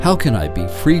How can I be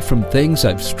free from things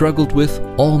I've struggled with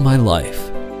all my life?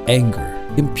 Anger,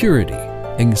 impurity,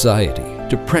 anxiety,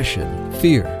 depression,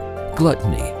 fear,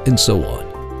 gluttony, and so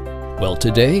on. Well,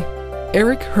 today,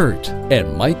 Eric Hurt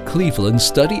and Mike Cleveland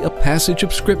study a passage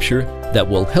of Scripture that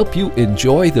will help you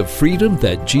enjoy the freedom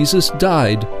that Jesus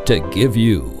died to give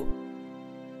you.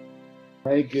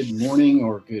 Hi, good morning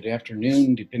or good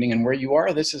afternoon, depending on where you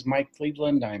are. This is Mike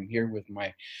Cleveland. I'm here with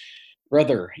my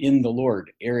brother in the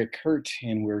Lord, Eric Hurt,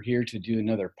 and we're here to do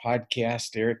another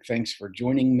podcast. Eric, thanks for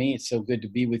joining me. It's so good to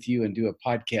be with you and do a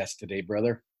podcast today,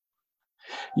 brother.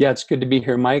 Yeah, it's good to be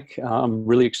here, Mike. I'm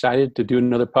really excited to do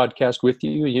another podcast with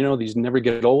you. You know, these never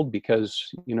get old because,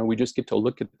 we just get to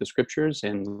look at the Scriptures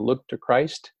and look to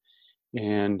Christ.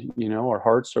 And, our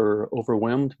hearts are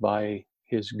overwhelmed by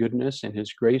His goodness and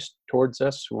His grace towards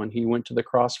us when He went to the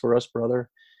cross for us, brother,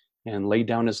 and laid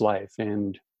down His life.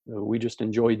 And we just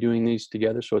enjoy doing these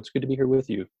together. So it's good to be here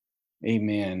with you.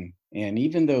 Amen. And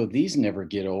even though these never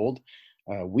get old,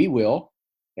 we will.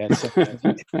 And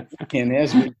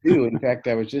as we do, in fact,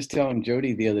 I was just telling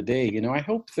Jody the other day, I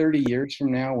hope 30 years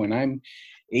from now when I'm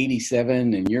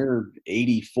 87 and you're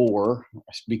 84,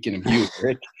 speaking of you,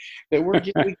 Rick, that we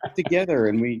get together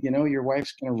and your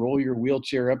wife's going to roll your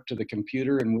wheelchair up to the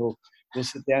computer and we'll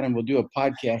sit down and we'll do a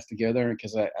podcast together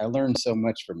because I learned so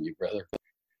much from you, brother.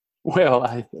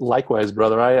 Well, likewise,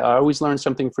 brother. I always learn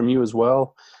something from you as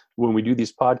well when we do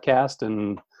these podcasts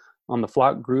and on the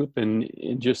flock group, and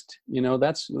just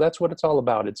that's what it's all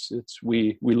about. It's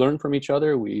we learn from each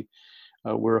other.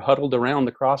 We're huddled around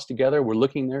the cross together. We're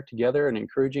looking there together and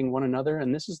encouraging one another.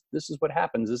 And this is what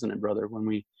happens, isn't it, brother?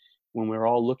 When we're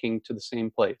all looking to the same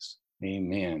place.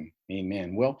 Amen.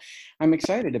 Amen. Well, I'm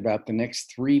excited about the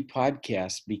next 3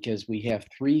 podcasts because we have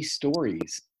 3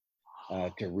 stories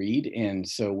to read. And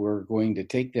so we're going to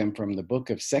take them from the book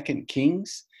of 2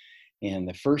 Kings. And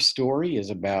the first story is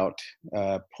about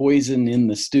poison in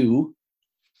the stew.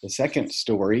 The second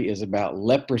story is about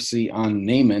leprosy on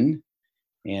Naaman.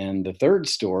 And the third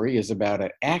story is about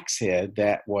an axe head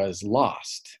that was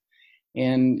lost.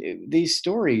 And these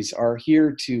stories are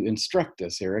here to instruct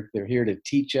us, Eric. They're here to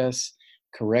teach us,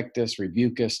 correct us,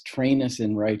 rebuke us, train us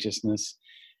in righteousness.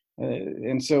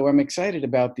 And so I'm excited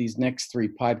about these next 3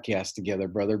 podcasts together,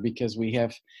 brother, because we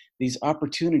have these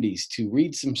opportunities to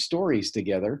read some stories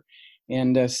together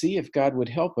and see if God would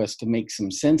help us to make some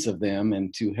sense of them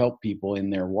and to help people in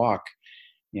their walk.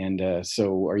 And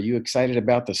so are you excited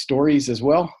about the stories as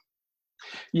well?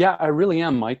 Yeah, I really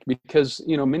am, Mike, because,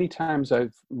 many times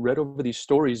I've read over these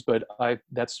stories, but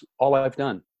that's all I've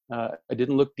done. I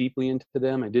didn't look deeply into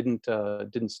them. I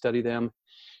didn't study them.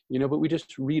 But we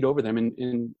just read over them,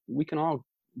 and we can all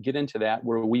get into that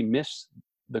where we miss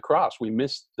the cross, we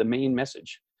miss the main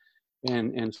message.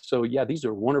 And so, yeah, these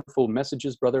are wonderful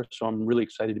messages, brother. So I'm really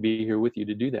excited to be here with you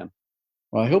to do them.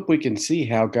 Well, I hope we can see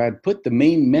how God put the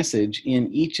main message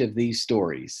in each of these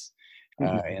stories.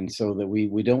 And so that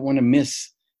we don't want to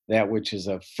miss that which is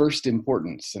of first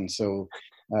importance. And so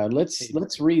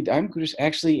let's read.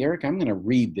 Eric, I'm going to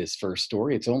read this first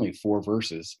story. It's only 4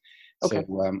 verses. Okay.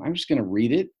 So I'm just going to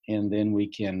read it, and then we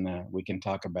can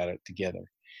talk about it together.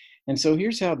 And so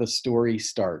here's how the story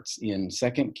starts in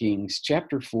 2 Kings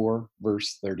chapter 4,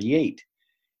 verse 38.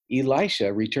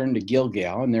 Elisha returned to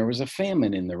Gilgal, and there was a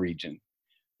famine in the region.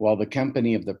 While the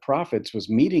company of the prophets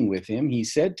was meeting with him, he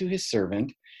said to his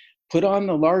servant, "Put on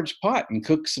the large pot and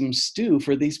cook some stew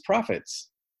for these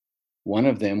prophets." One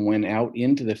of them went out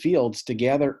into the fields to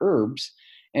gather herbs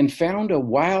and found a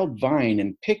wild vine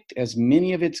and picked as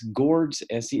many of its gourds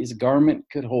as his garment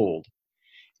could hold.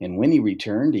 And when he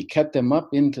returned, he cut them up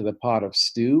into the pot of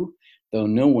stew, though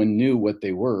no one knew what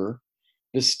they were.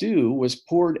 The stew was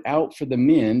poured out for the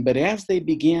men, but as they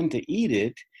began to eat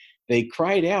it, they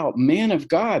cried out, "Man of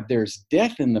God, there's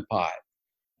death in the pot."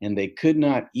 And they could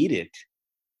not eat it.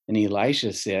 And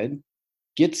Elisha said,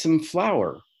 "Get some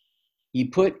flour." He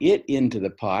put it into the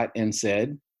pot and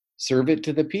said, "Serve it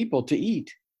to the people to eat."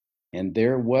 And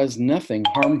there was nothing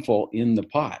harmful in the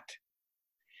pot.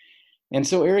 And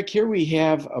so, Eric, here we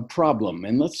have a problem.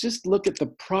 And let's just look at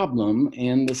the problem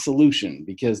and the solution,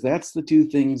 because that's the 2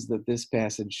 things that this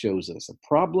passage shows us, a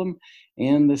problem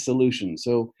and the solution.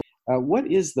 So what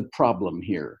is the problem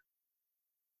here?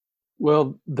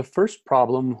 Well, the first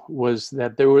problem was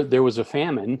that there was a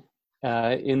famine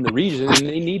in the region, and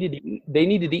they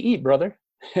needed to eat, brother.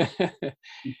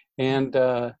 And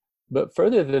but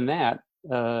further than that,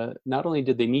 not only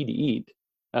did they need to eat,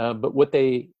 but what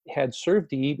they had served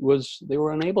to eat was they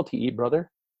were unable to eat,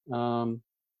 brother.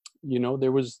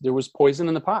 There was poison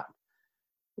in the pot,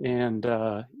 and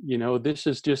this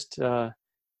is just a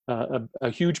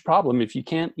huge problem. If you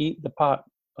can't eat the pot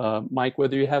Mike,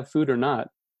 whether you have food or not,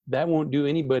 that won't do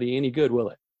anybody any good, will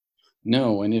it?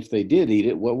 No, and if they did eat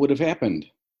it, what would have happened?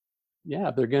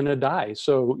 Yeah, they're going to die.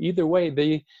 So either way,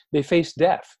 they face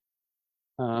death.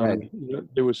 Right.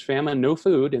 There was famine, no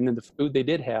food, and then the food they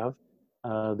did have,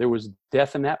 there was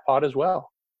death in that pot as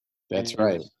well. That's And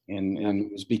right. And yeah, and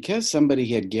it was because somebody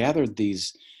had gathered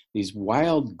these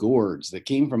wild gourds that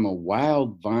came from a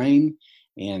wild vine,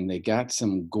 and they got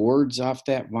some gourds off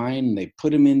that vine and they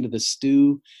put them into the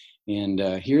stew. And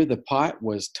here the pot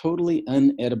was totally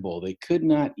unedible. They could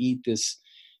not eat this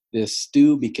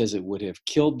stew because it would have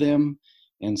killed them.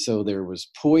 And so there was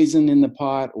poison in the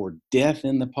pot or death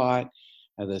in the pot.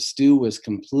 The stew was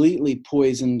completely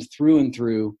poisoned through and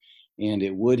through, and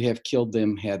it would have killed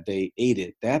them had they ate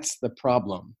it. That's the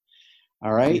problem.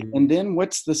 All right. mhm. And then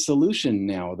what's the solution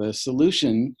now? The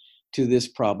solution to this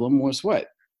problem was what?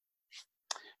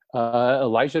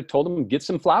 Elijah told him, get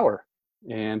some flour.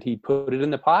 And he put it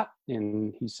in the pot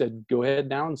and he said, go ahead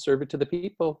now and serve it to the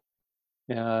people.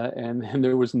 And then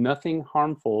there was nothing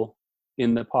harmful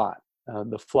in the pot.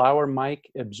 The flour, Mike,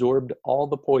 absorbed all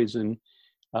the poison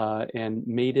and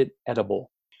made it edible.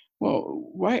 Well,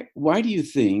 why do you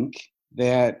think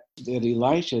that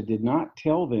Elisha did not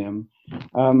tell them,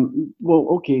 well,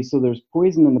 okay, so there's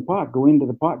poison in the pot. Go into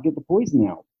the pot, get the poison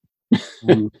out.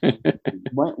 Um,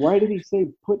 why did he say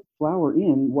put flour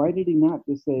in? Why did he not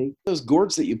just say those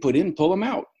gourds that you put in, pull them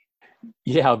out?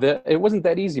 Yeah, it wasn't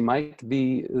that easy, Mike.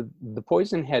 The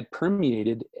poison had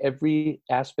permeated every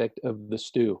aspect of the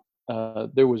stew.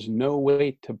 There was no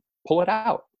way to pull it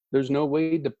out. There's no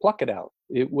way to pluck it out.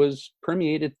 It was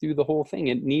permeated through the whole thing.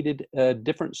 It needed a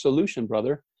different solution,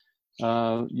 brother.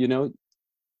 You know,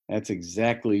 That's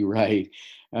exactly right.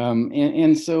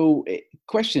 And so,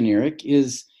 question, Eric,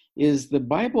 is the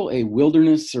Bible a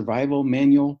wilderness survival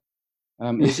manual?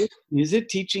 Is it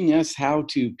teaching us how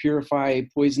to purify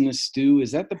poisonous stew?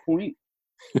 Is that the point?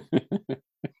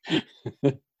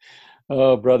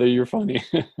 oh, brother, you're funny.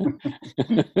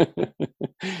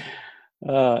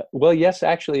 Well, yes,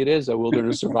 actually, it is a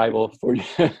wilderness survival for you,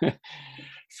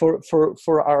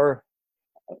 for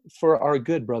our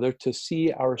good, brother, to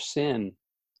see our sin,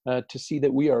 to see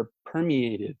that we are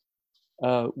permeated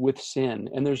with sin,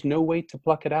 and there's no way to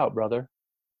pluck it out, brother.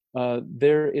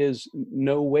 There is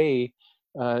no way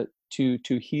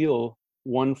to heal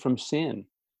one from sin.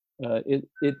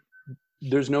 It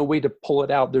there's no way to pull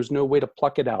it out. There's no way to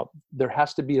pluck it out. There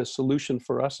has to be a solution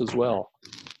for us as well.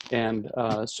 And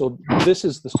so this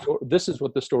is the story. This is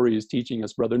what the story is teaching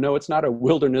us, brother. No, it's not a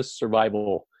wilderness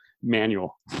survival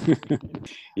manual.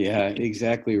 Yeah,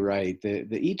 exactly right.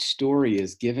 Each story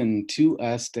is given to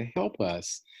us to help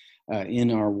us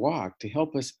in our walk, to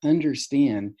help us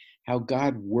understand how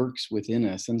God works within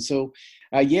us. And so,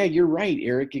 yeah, you're right,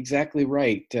 Eric, exactly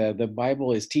right. The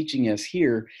Bible is teaching us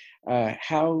here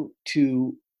how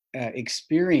to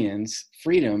experience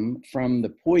freedom from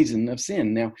the poison of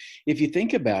sin. Now, if you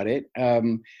think about it,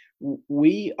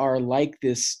 we are like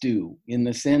this stew in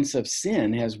the sense of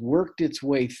sin has worked its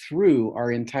way through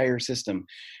our entire system.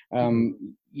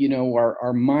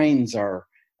 Our minds are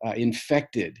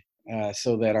infected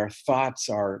so that our thoughts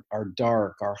are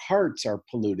dark, our hearts are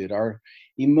polluted, our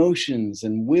emotions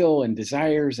and will and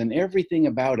desires and everything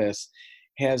about us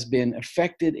has been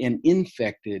affected and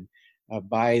infected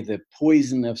by the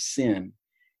poison of sin.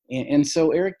 And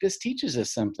so, Eric, this teaches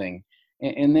us something,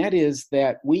 and that is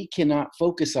that we cannot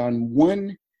focus on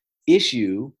one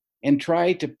issue and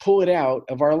try to pull it out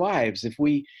of our lives. If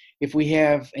we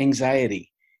have anxiety,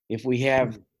 if we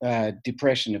have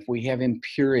depression, if we have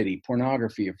impurity,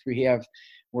 pornography, if we have,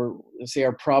 or let's say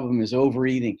our problem is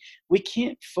overeating, we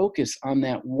can't focus on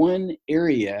that one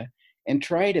area and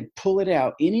try to pull it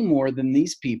out any more than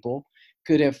these people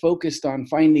could have focused on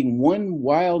finding one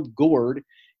wild gourd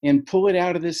and pull it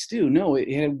out of this stew. No, it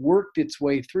had worked its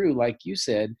way through, like you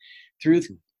said, through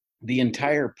the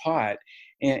entire pot.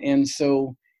 And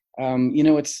so,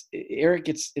 it's Eric,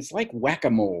 it's like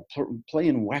whack-a-mole,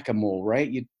 playing whack-a-mole, right?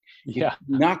 You Yeah.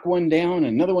 knock one down,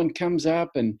 another one comes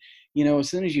up, and as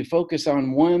soon as you focus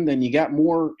on one, then you got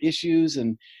more issues.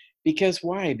 And because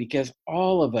why? Because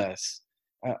all of us,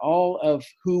 all of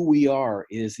who we are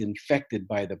is infected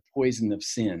by the poison of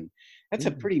sin. That's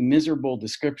a pretty miserable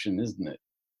description, isn't it?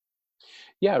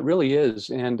 Yeah, it really is.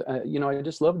 And, I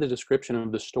just love the description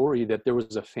of the story that there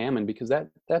was a famine, because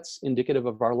that's indicative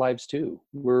of our lives too.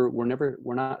 We're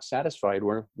not satisfied.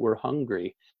 We're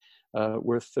hungry.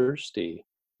 We're thirsty.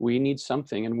 We need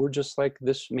something. And we're just like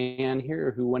this man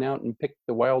here who went out and picked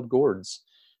the wild gourds,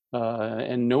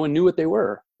 and no one knew what they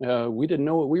were. We didn't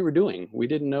know what we were doing. We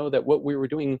didn't know that what we were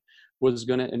doing was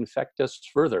going to infect us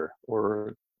further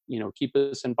or, keep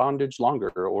us in bondage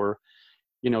longer, or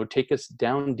take us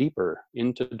down deeper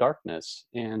into darkness.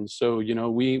 And so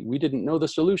we didn't know the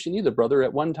solution either, brother,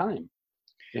 at one time.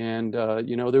 And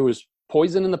there was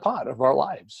poison in the pot of our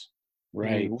lives.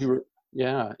 Right. And we were,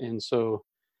 yeah. And so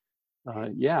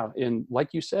and like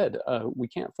you said, we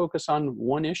can't focus on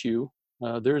one issue.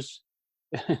 There's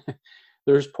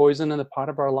there's poison in the pot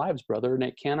of our lives, brother, and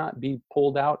it cannot be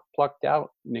pulled out, plucked out,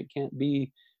 and it can't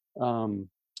be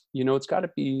it's got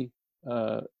to be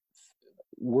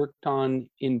worked on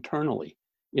internally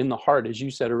in the heart, as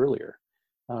you said earlier.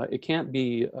 It can't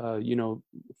be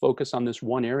focus on this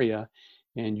one area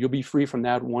and you'll be free from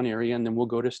that one area, and then we'll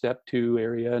go to step 2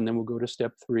 area, and then we'll go to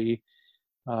step 3.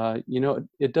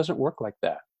 It doesn't work like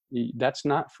that. That's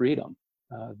not freedom.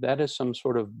 That is some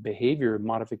sort of behavior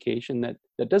modification that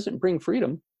doesn't bring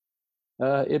freedom.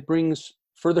 It brings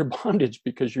further bondage,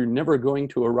 because you're never going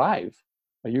to arrive.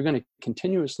 You're going to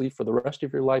continuously, for the rest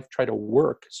of your life, try to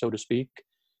work, so to speak,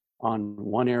 on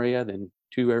one area, then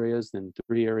 2 areas, then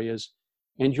 3 areas,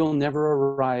 and you'll never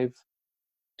arrive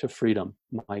to freedom,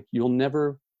 Mike. You'll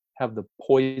never have the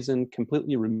poison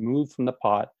completely removed from the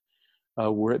pot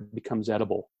where it becomes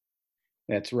edible.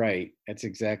 That's right. That's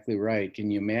exactly right. Can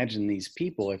you imagine these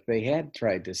people, if they had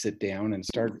tried to sit down and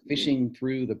start fishing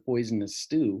through the poisonous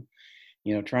stew,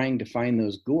 trying to find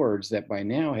those gourds that by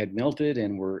now had melted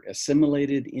and were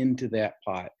assimilated into that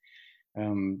pot?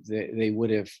 They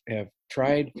would have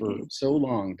tried for so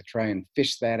long to try and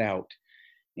fish that out.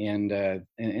 And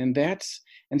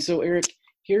so, Eric,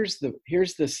 here's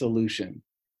the solution.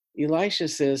 Elisha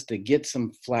says to get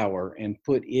some flour and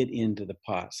put it into the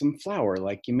pot. Some flour,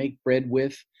 like you make bread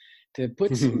with, to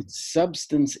put some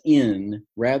substance in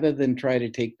rather than try to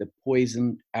take the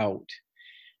poison out.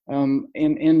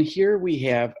 And here we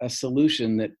have a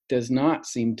solution that does not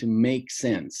seem to make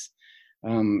sense.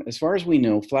 As far as we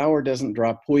know, flour doesn't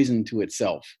draw poison to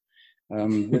itself.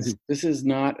 This is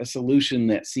not a solution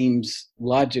that seems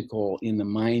logical in the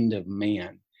mind of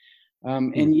man.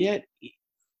 And yet,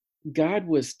 God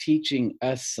was teaching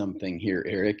us something here,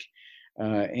 Eric.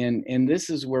 And this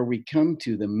is where we come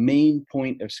to the main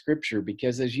point of Scripture,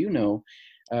 because as you know,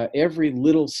 every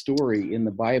little story in the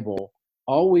Bible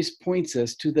always points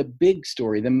us to the big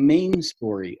story, the main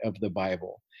story of the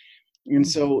Bible. And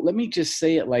so let me just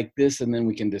say it like this, and then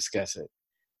we can discuss it.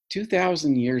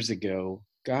 2,000 years ago,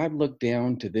 God looked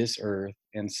down to this earth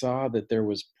and saw that there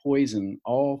was poison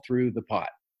all through the pot.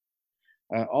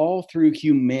 All through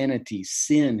humanity,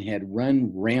 sin had run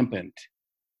rampant.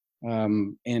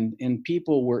 And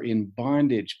people were in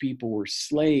bondage. People were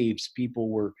slaves. People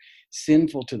were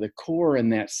sinful to the core,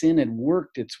 and that sin had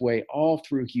worked its way all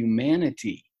through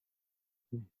humanity.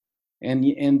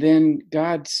 And then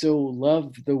God so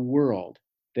loved the world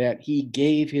that he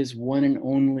gave his one and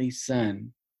only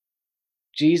Son.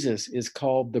 Jesus is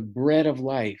called the bread of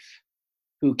life,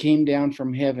 who came down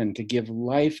from heaven to give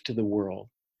life to the world.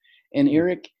 And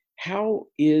Eric, how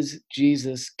is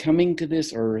Jesus coming to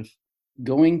this earth,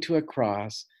 going to a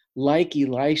cross, like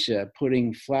Elisha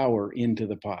putting flour into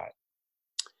the pot?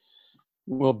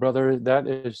 Well, brother, that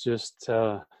is just,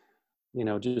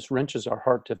 just wrenches our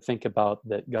heart to think about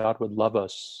that God would love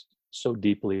us so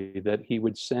deeply that he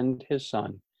would send his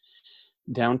Son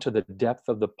down to the depth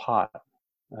of the pot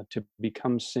to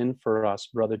become sin for us,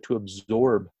 brother, to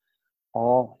absorb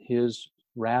all his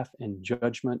wrath and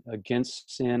judgment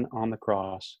against sin on the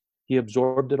cross. He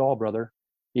absorbed it all, brother.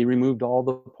 He removed all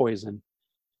the poison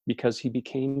because he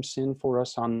became sin for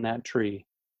us on that tree.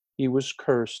 He was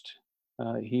cursed.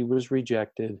 He was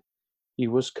rejected. He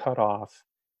was cut off.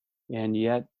 And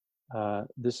yet,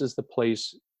 this is the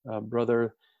place,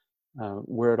 brother,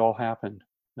 where it all happened.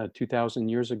 2,000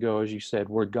 years ago, as you said,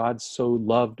 where God so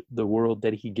loved the world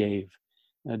that he gave.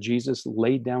 Jesus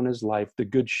laid down his life, the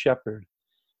good shepherd,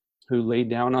 who laid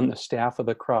down on the staff of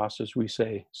the cross, as we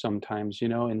say sometimes,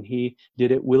 and he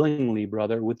did it willingly,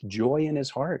 brother, with joy in his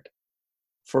heart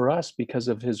for us because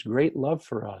of his great love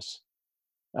for us.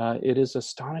 It is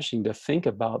astonishing to think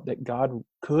about that God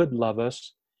could love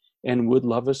us and would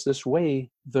love us this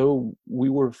way, though we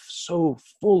were so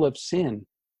full of sin.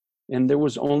 And there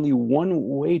was only one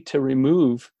way to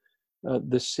remove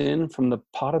the sin from the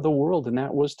pot of the world, and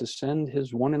that was to send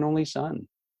his one and only Son,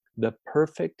 the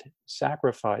perfect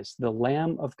sacrifice, the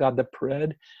Lamb of God, the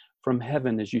bread from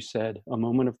heaven, as you said a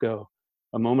moment ago,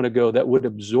 that would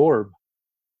absorb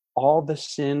all the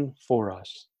sin for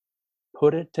us,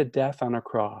 put it to death on a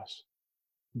cross,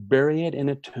 bury it in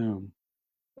a tomb,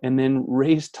 and then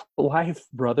raise to life,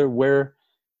 brother, where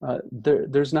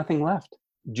there's nothing left.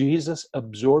 Jesus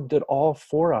absorbed it all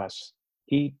for us.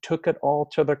 He took it all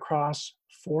to the cross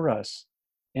for us.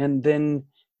 And then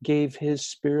gave his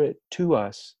Spirit to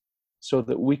us so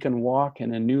that we can walk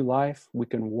in a new life. We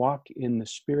can walk in the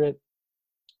Spirit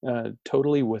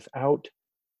totally without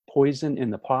poison in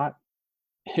the pot.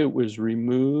 It was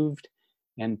removed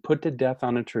and put to death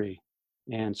on a tree.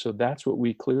 And so that's what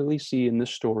we clearly see in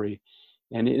this story.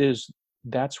 And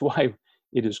that's why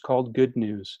it is called good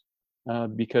news.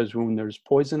 Because when there's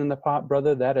poison in the pot,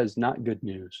 brother, that is not good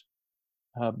news.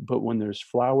 But when there's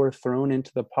flour thrown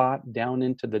into the pot, down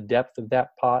into the depth of that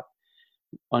pot,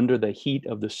 under the heat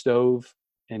of the stove,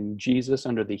 and Jesus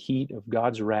under the heat of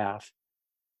God's wrath,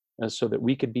 so that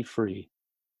we could be free,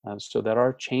 so that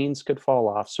our chains could fall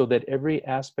off, so that every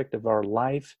aspect of our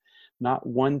life, not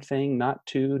one thing, not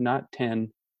two, not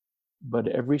 10, but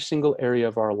every single area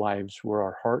of our lives where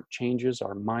our heart changes,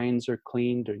 our minds are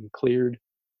cleaned and cleared,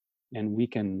 and we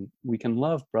can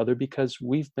love, brother, because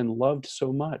we've been loved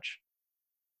so much.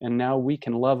 And now we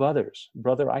can love others.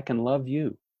 Brother, I can love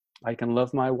you. I can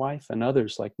love my wife and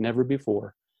others like never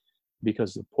before,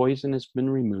 because the poison has been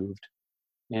removed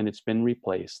and it's been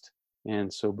replaced.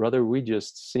 And so, brother, we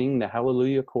just sing the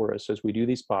hallelujah chorus as we do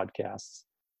these podcasts.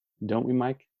 Don't we,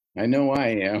 Mike? I know I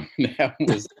am.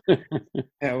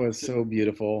 That was so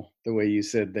beautiful, the way you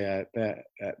said that.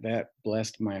 That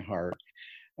blessed my heart.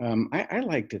 I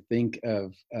like to think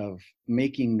of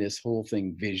making this whole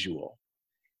thing visual.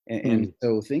 And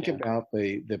so think about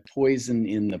the poison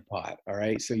in the pot, all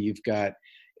right? So you've got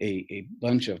a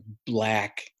bunch of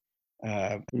black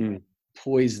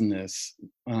poisonous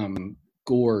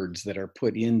gourds that are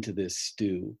put into this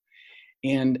stew.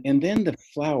 And then the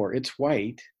flour, it's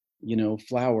white,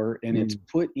 flour, and it's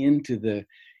put into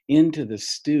the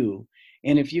stew.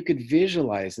 And if you could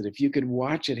visualize it, if you could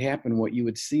watch it happen, what you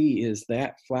would see is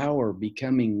that flour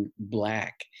becoming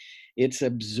black. It's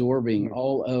absorbing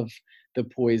all of the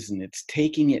poison. It's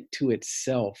taking it to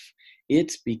itself.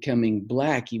 It's becoming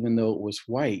black, even though it was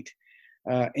white.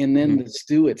 And then the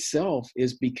stew itself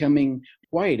is becoming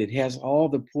white. It has all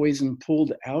the poison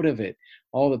pulled out of it.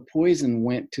 All the poison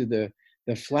went to the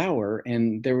flour,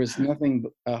 and there was nothing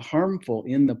harmful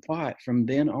in the pot from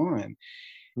then on.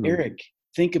 Eric,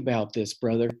 think about this,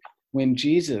 brother. When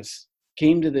Jesus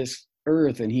came to this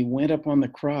earth and he went up on the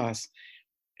cross,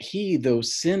 he, though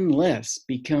sinless,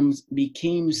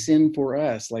 became sin for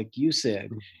us, like you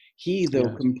said. He,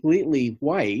 though completely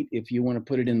white, if you want to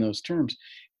put it in those terms,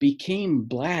 became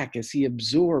black as he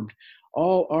absorbed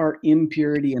all our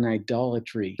impurity and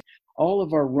idolatry, all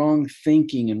of our wrong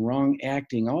thinking and wrong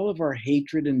acting, all of our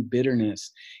hatred and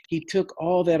bitterness. He took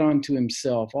all that onto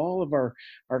himself, all of our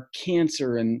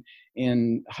cancer and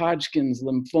Hodgkin's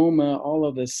lymphoma, all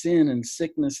of the sin and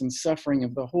sickness and suffering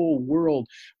of the whole world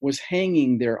was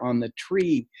hanging there on the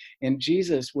tree, and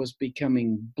Jesus was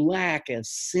becoming black as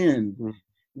sin.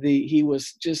 He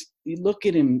was just, look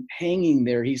at him hanging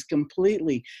there. He's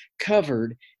completely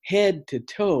covered head to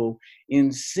toe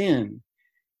in sin.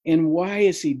 And why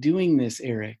is he doing this,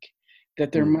 Eric?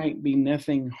 That there might be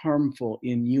nothing harmful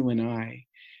in you and I.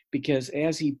 Because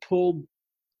as he pulled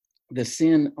the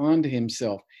sin onto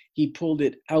himself, he pulled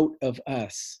it out of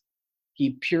us.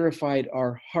 He purified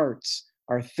our hearts,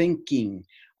 our thinking,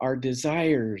 our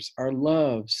desires, our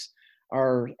loves,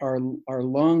 our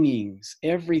longings.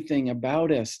 Everything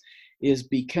about us is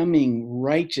becoming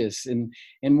righteous. And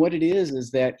what it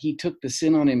is that he took the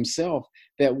sin on himself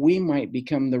that we might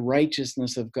become the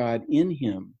righteousness of God in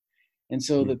him. And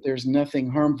so that there's nothing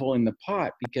harmful in the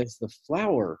pot, because the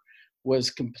flour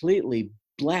was completely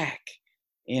black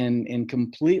and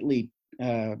completely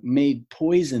made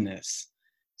poisonous,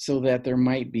 so that there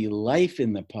might be life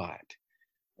in the pot.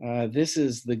 This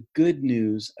is the good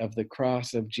news of the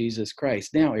cross of Jesus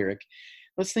Christ. Now, Eric,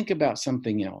 let's think about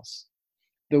something else.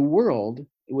 The world,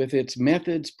 with its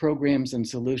methods, programs, and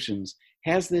solutions,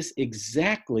 has this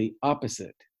exactly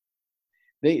opposite.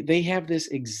 They have this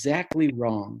exactly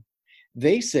wrong.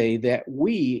 They say that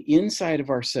we, inside of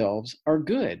ourselves, are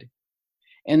good,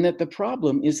 and that the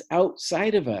problem is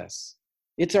outside of us.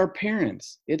 It's our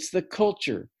parents, it's the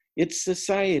culture, it's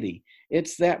society,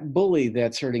 it's that bully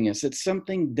that's hurting us. It's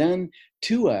something done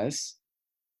to us,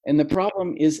 and the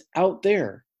problem is out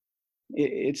there.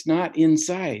 It's not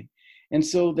inside. And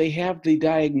so they have the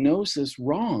diagnosis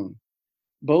wrong,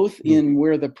 both in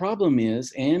where the problem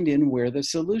is and in where the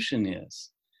solution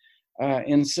is.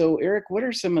 And so, Eric, what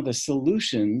are some of the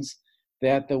solutions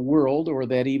that the world, or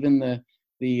that even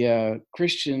the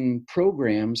Christian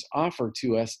programs, offer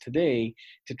to us today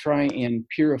to try and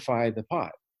purify the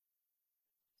pot?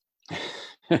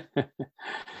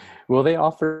 Well, they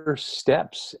offer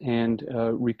steps and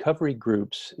recovery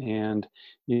groups, and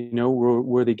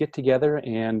where they get together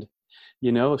and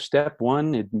step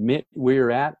one, admit where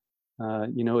you're at.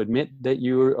 Admit that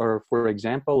you are, for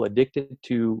example, addicted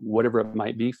to whatever it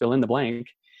might be, fill in the blank,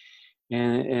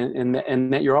 and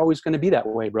that you're always going to be that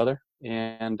way, brother.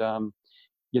 And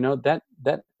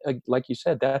that like you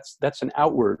said, that's an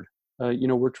outward.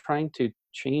 We're trying to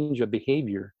change a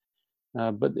behavior,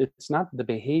 but it's not the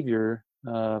behavior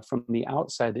from the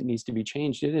outside that needs to be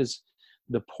changed. It is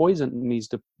the poison needs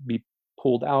to be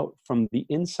pulled out from the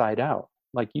inside out,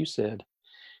 like you said.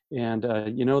 And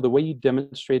the way you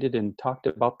demonstrated and talked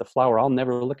about the flower, I'll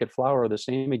never look at flower the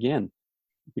same again,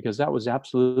 because that was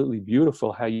absolutely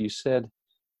beautiful. How you said,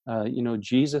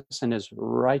 Jesus and his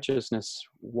righteousness,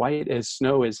 white as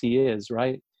snow as he is,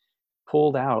 right,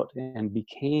 pulled out and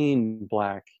became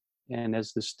black. And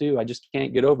as the stew, I just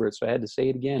can't get over it, so I had to say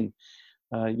it again.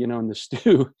 And the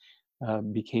stew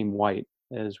became white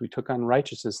as we took on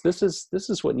righteousness. This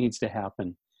is what needs to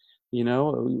happen.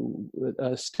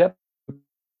 A step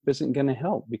isn't going to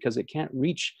help, because it can't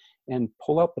reach and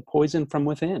pull out the poison from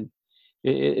within.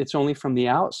 It's only from the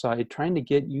outside trying to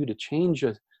get you to change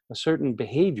a certain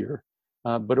behavior,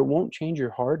 but it won't change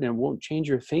your heart and it won't change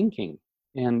your thinking.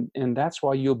 And that's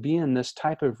why you'll be in this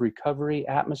type of recovery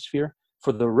atmosphere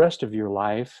for the rest of your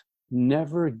life,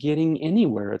 never getting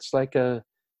anywhere. It's like a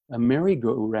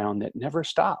merry-go-round that never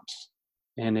stops.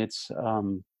 And it's,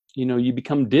 you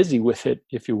become dizzy with it,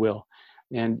 if you will.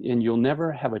 And you'll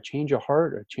never have a change of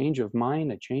heart, a change of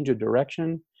mind, a change of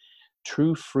direction,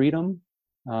 true freedom,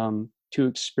 to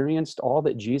experience all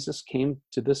that Jesus came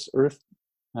to this earth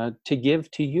to give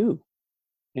to you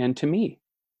and to me.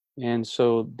 And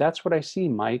so that's what I see,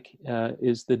 Mike,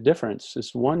 is the difference.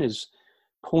 This one is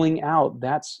pulling out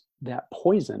that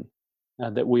poison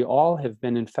that we all have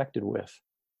been infected with.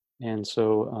 And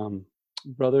so,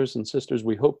 brothers and sisters,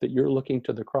 we hope that you're looking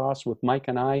to the cross with Mike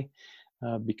and I,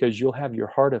 because you'll have your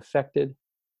heart affected,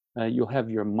 you'll have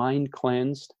your mind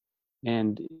cleansed,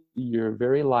 and your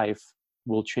very life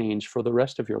will change for the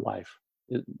rest of your life.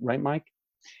 Right, Mike?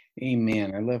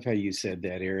 Amen. I love how you said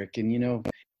that, Eric. And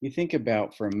you think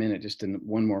about for a minute, just in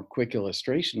one more quick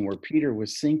illustration, where Peter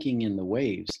was sinking in the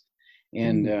waves.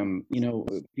 And,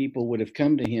 people would have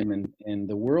come to him and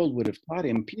the world would have taught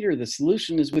him, Peter, the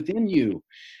solution is within you.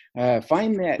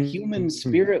 Find that human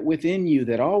spirit within you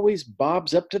that always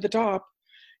bobs up to the top.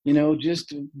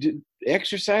 Just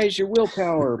exercise your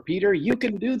willpower, Peter. You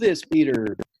can do this,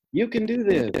 Peter. You can do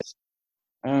this.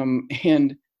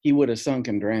 And he would have sunk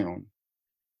and drowned.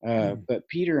 But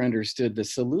Peter understood the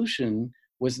solution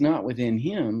was not within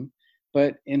him,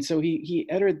 and so he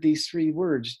uttered these three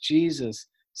words, Jesus,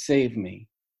 save me.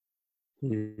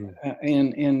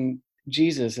 And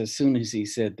Jesus, as soon as he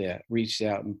said that, reached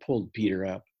out and pulled Peter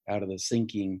up out of the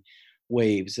sinking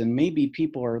waves. And maybe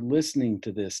people are listening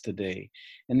to this today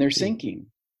and they're sinking,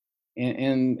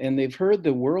 and they've heard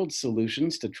the world's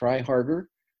solutions to try harder,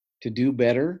 to do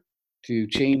better, to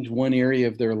change one area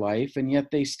of their life, and yet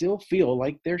they still feel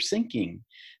like they're sinking.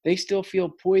 They still feel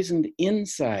poisoned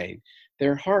inside.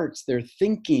 Their hearts, their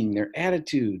thinking, their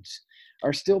attitudes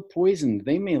are still poisoned.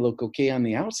 They may look okay on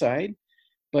the outside,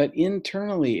 but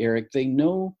internally, Eric, they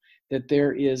know that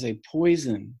there is a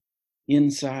poison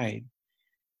inside.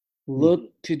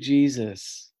 Look to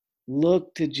Jesus.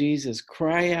 Look to Jesus.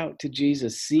 Cry out to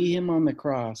Jesus. See him on the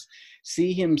cross.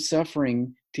 See him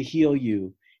suffering to heal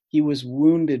you. He was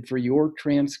wounded for your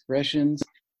transgressions.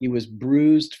 He was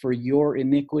bruised for your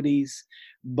iniquities.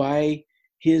 By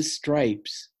his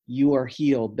stripes, you are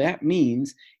healed. That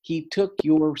means he took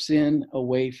your sin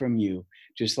away from you,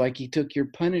 just like he took your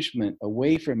punishment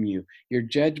away from you, your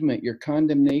judgment, your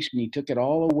condemnation. He took it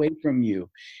all away from you.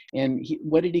 And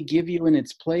what did he give you in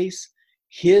its place?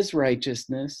 His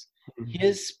righteousness,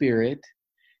 his spirit.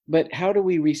 But how do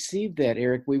we receive that,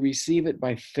 Eric? We receive it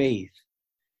by faith.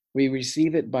 We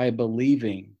receive it by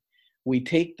believing. We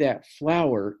take that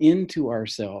flower into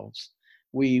ourselves.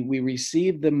 We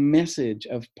receive the message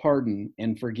of pardon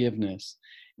and forgiveness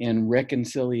and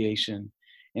reconciliation.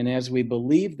 And as we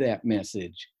believe that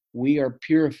message, we are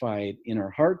purified in our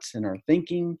hearts and our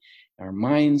thinking, our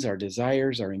minds, our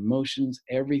desires, our emotions.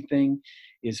 Everything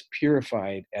is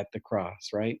purified at the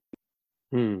cross, right?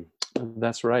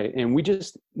 That's right. And we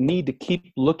just need to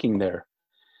keep looking there.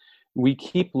 We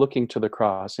keep looking to the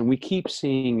cross, and we keep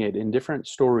seeing it in different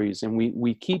stories, and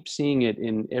we keep seeing it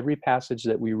in every passage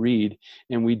that we read,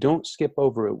 and we don't skip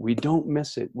over it. We don't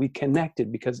miss it. We connect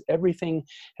it, because everything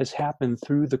has happened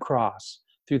through the cross,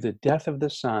 through the death of the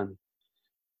Son,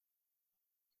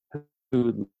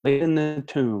 who lay in the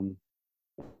tomb,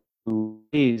 who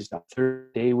raised on the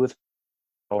third day with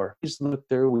power. Please look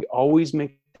there. We always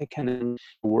make the connection.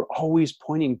 We're always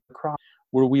pointing to the cross,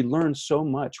 where we learn so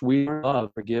much. We learn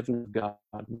love, forgiveness of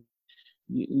God.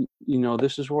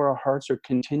 This is where our hearts are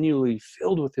continually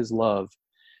filled with his love.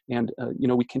 And,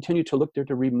 we continue to look there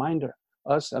to remind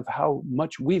us of how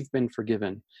much we've been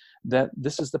forgiven, that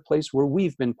this is the place where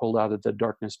we've been pulled out of the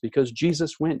darkness, because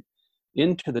Jesus went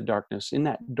into the darkness, in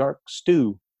that dark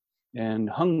stew, and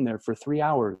hung there for 3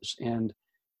 hours. And,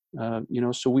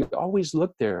 so we always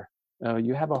look there.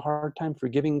 You have a hard time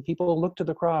forgiving people, look to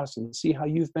the cross and see how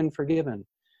you've been forgiven.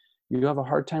 You have a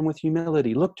hard time with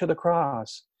humility, look to the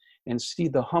cross and see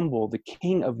the humble, the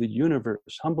King of the universe,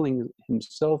 humbling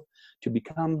himself to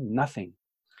become nothing.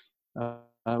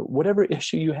 Whatever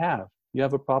issue you have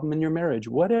a problem in your marriage,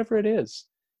 whatever it is,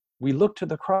 we look to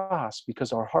the cross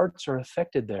because our hearts are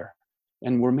affected there,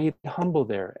 and we're made humble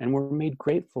there, and we're made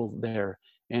grateful there,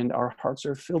 and our hearts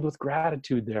are filled with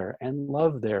gratitude there, and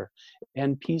love there,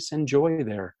 and peace and joy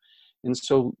there. And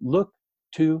so look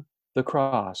to the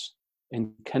cross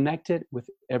and connect it with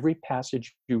every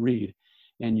passage you read,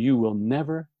 and you will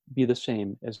never be the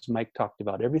same, as Mike talked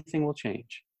about. Everything will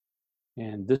change.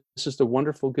 And this is the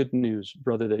wonderful good news,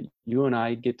 brother, that you and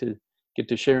I get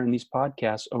to share in these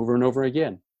podcasts over and over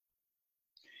again.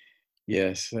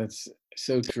 Yes, that's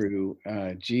so true.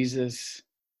 Jesus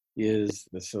is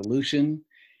the solution.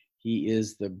 He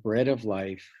is the bread of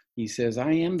life. He says,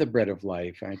 I am the bread of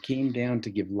life. I came down to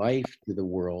give life to the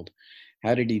world.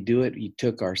 How did he do it? He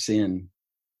took our sin.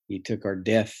 He took our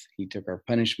death. He took our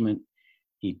punishment.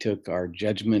 He took our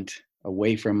judgment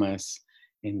away from us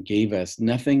and gave us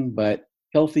nothing but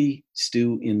healthy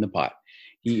stew in the pot.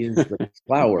 He is the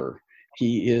flour.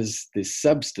 He is the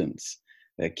substance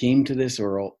that came to this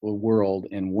world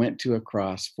and went to a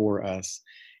cross for us.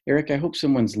 Eric, I hope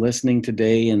someone's listening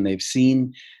today and they've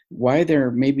seen why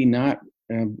they're maybe not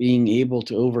being able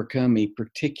to overcome a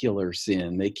particular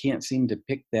sin. They can't seem to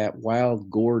pick that wild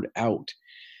gourd out,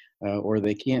 or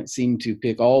they can't seem to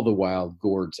pick all the wild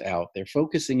gourds out. They're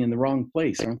focusing in the wrong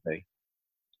place, aren't they?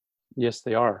 Yes,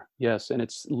 they are. Yes. And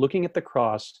it's looking at the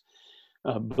cross,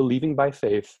 believing by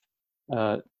faith,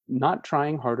 not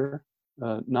trying harder,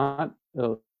 not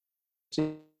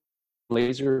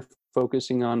laser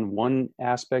focusing on one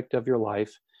aspect of your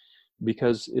life,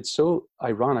 because it's so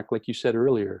ironic. Like you said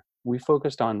earlier, we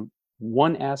focused on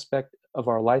one aspect of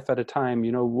our life at a time.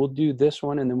 We'll do this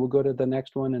one and then we'll go to the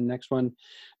next one and next one.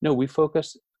 No, we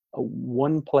focus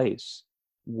one place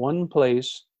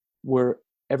where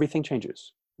everything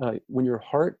changes. When your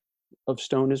heart of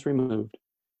stone is removed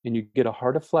and you get a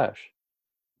heart of flesh,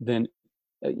 then,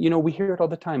 we hear it all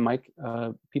the time, Mike.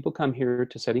 People come here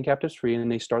to Setting Captives Free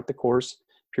and they start the course,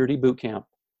 Purity Boot Camp.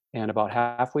 And about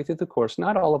halfway through the course,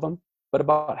 not all of them, but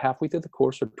about halfway through the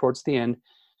course or towards the end,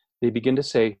 they begin to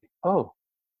say, oh,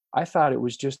 I thought it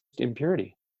was just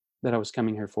impurity that I was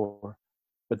coming here for.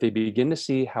 But they begin to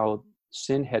see how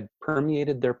sin had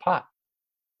permeated their pot.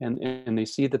 And they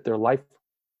see that their life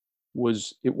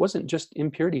wasn't just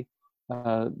impurity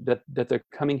that they're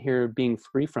coming here being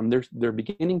free from. They're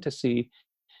beginning to see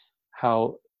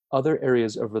how other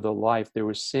areas of their life, there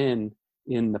was sin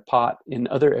in the pot in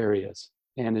other areas.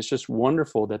 And it's just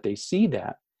wonderful that they see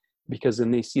that, because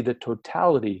then they see the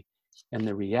totality and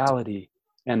the reality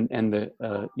and the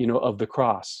of the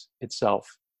cross itself,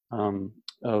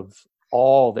 of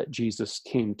all that Jesus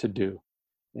came to do,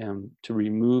 to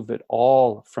remove it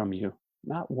all from you.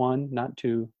 Not one, not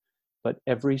two, but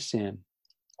every sin,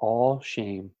 all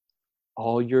shame,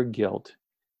 all your guilt,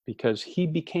 because he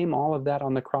became all of that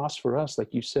on the cross for us.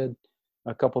 Like you said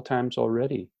a couple times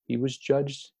already, he was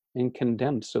judged and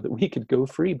condemned so that we could go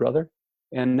free, brother.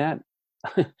 And that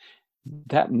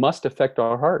that must affect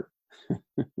our heart.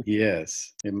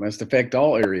 Yes, it must affect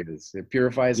all areas. It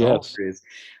purifies all areas.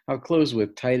 I'll close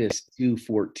with Titus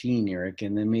 2:14, Eric,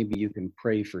 and then maybe you can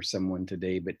pray for someone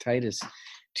today. But Titus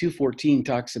 2:14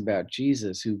 talks about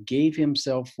Jesus, who gave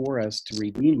himself for us to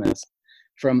redeem us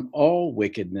from all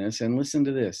wickedness. And listen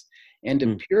to this, and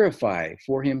to purify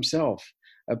for himself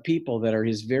a people that are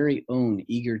his very own,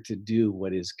 eager to do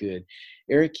what is good.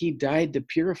 Eric, he died to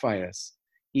purify us.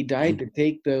 He died to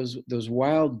take those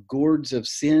wild gourds of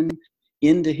sin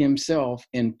into himself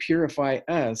and purify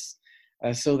us,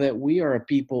 so that we are a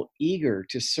people eager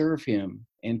to serve him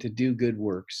and to do good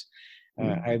works.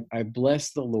 I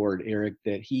bless the Lord, Eric,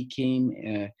 that he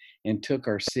came and took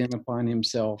our sin upon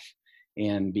himself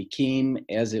and became,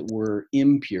 as it were,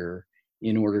 impure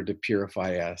in order to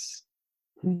purify us.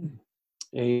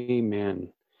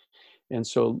 Amen. And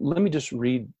so let me just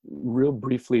read real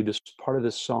briefly this part of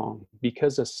this song.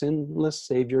 Because a sinless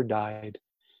Savior died,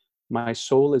 my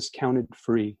soul is counted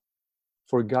free.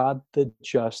 For God the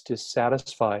just is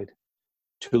satisfied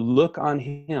to look on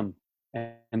him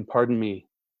and pardon me.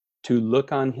 To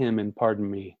look on him and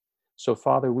pardon me. So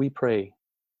Father, we pray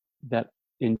that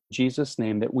in Jesus'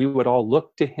 name, that we would all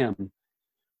look to him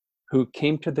who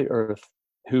came to the earth,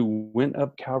 who went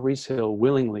up Calvary's Hill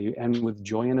willingly and with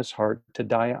joy in his heart to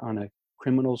die on a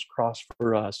criminal's cross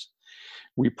for us.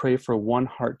 We pray for one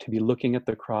heart to be looking at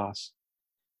the cross,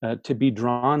 to be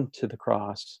drawn to the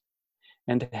cross,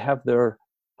 and to have their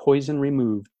poison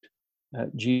removed.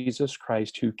 Jesus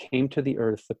Christ, who came to the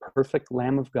earth, the perfect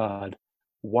Lamb of God,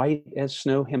 white as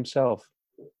snow himself,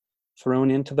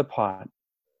 thrown into the pot,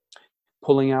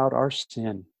 pulling out our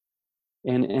sin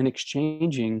and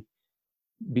exchanging,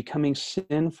 becoming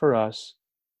sin for us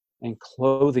and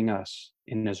clothing us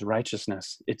in his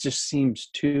righteousness. It just seems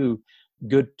too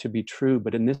good to be true,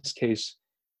 but in this case,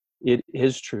 it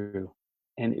is true,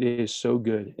 and it is so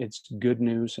good. It's good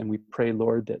news, and we pray,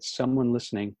 Lord, that someone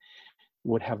listening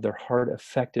would have their heart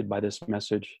affected by this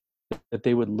message, that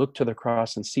they would look to the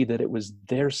cross and see that it was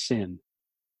their sin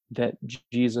that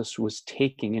Jesus was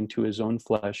taking into his own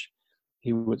flesh.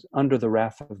 He was under the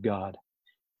wrath of God.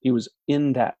 He was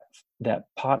in that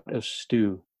pot of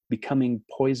stew, becoming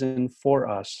poison for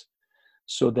us,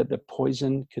 so that the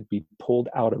poison could be pulled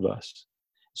out of us,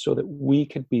 so that we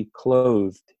could be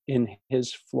clothed in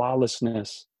his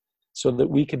flawlessness, so that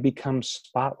we could become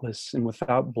spotless and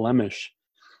without blemish.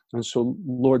 And so,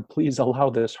 Lord, please allow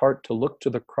this heart to look to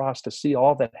the cross, to see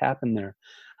all that happened there,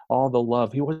 all the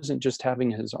love. He wasn't just having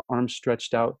his arms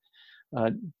stretched out,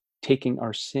 taking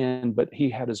our sin, but he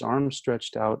had his arms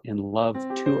stretched out in love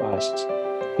to us.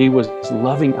 He was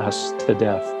loving us to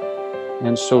death.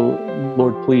 And so,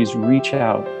 Lord, please reach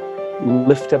out,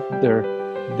 lift up their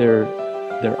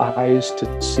eyes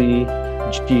to see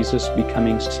Jesus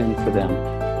becoming sin for them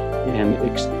and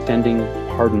extending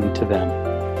pardon to them.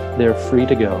 They're free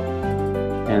to go.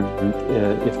 And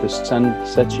if the Son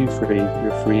sets you free,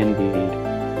 you're free indeed.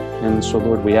 And so,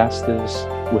 Lord, we ask this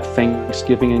with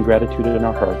thanksgiving and gratitude in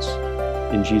our hearts.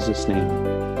 In Jesus' name,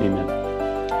 amen.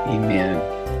 Amen.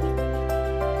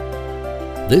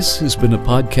 This has been a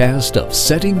podcast of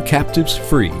Setting Captives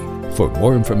Free. For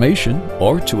more information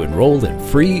or to enroll in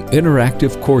free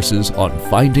interactive courses on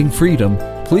finding freedom,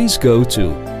 please go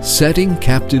to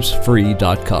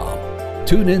settingcaptivesfree.com.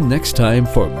 Tune in next time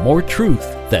for more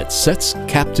truth that sets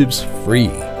captives free.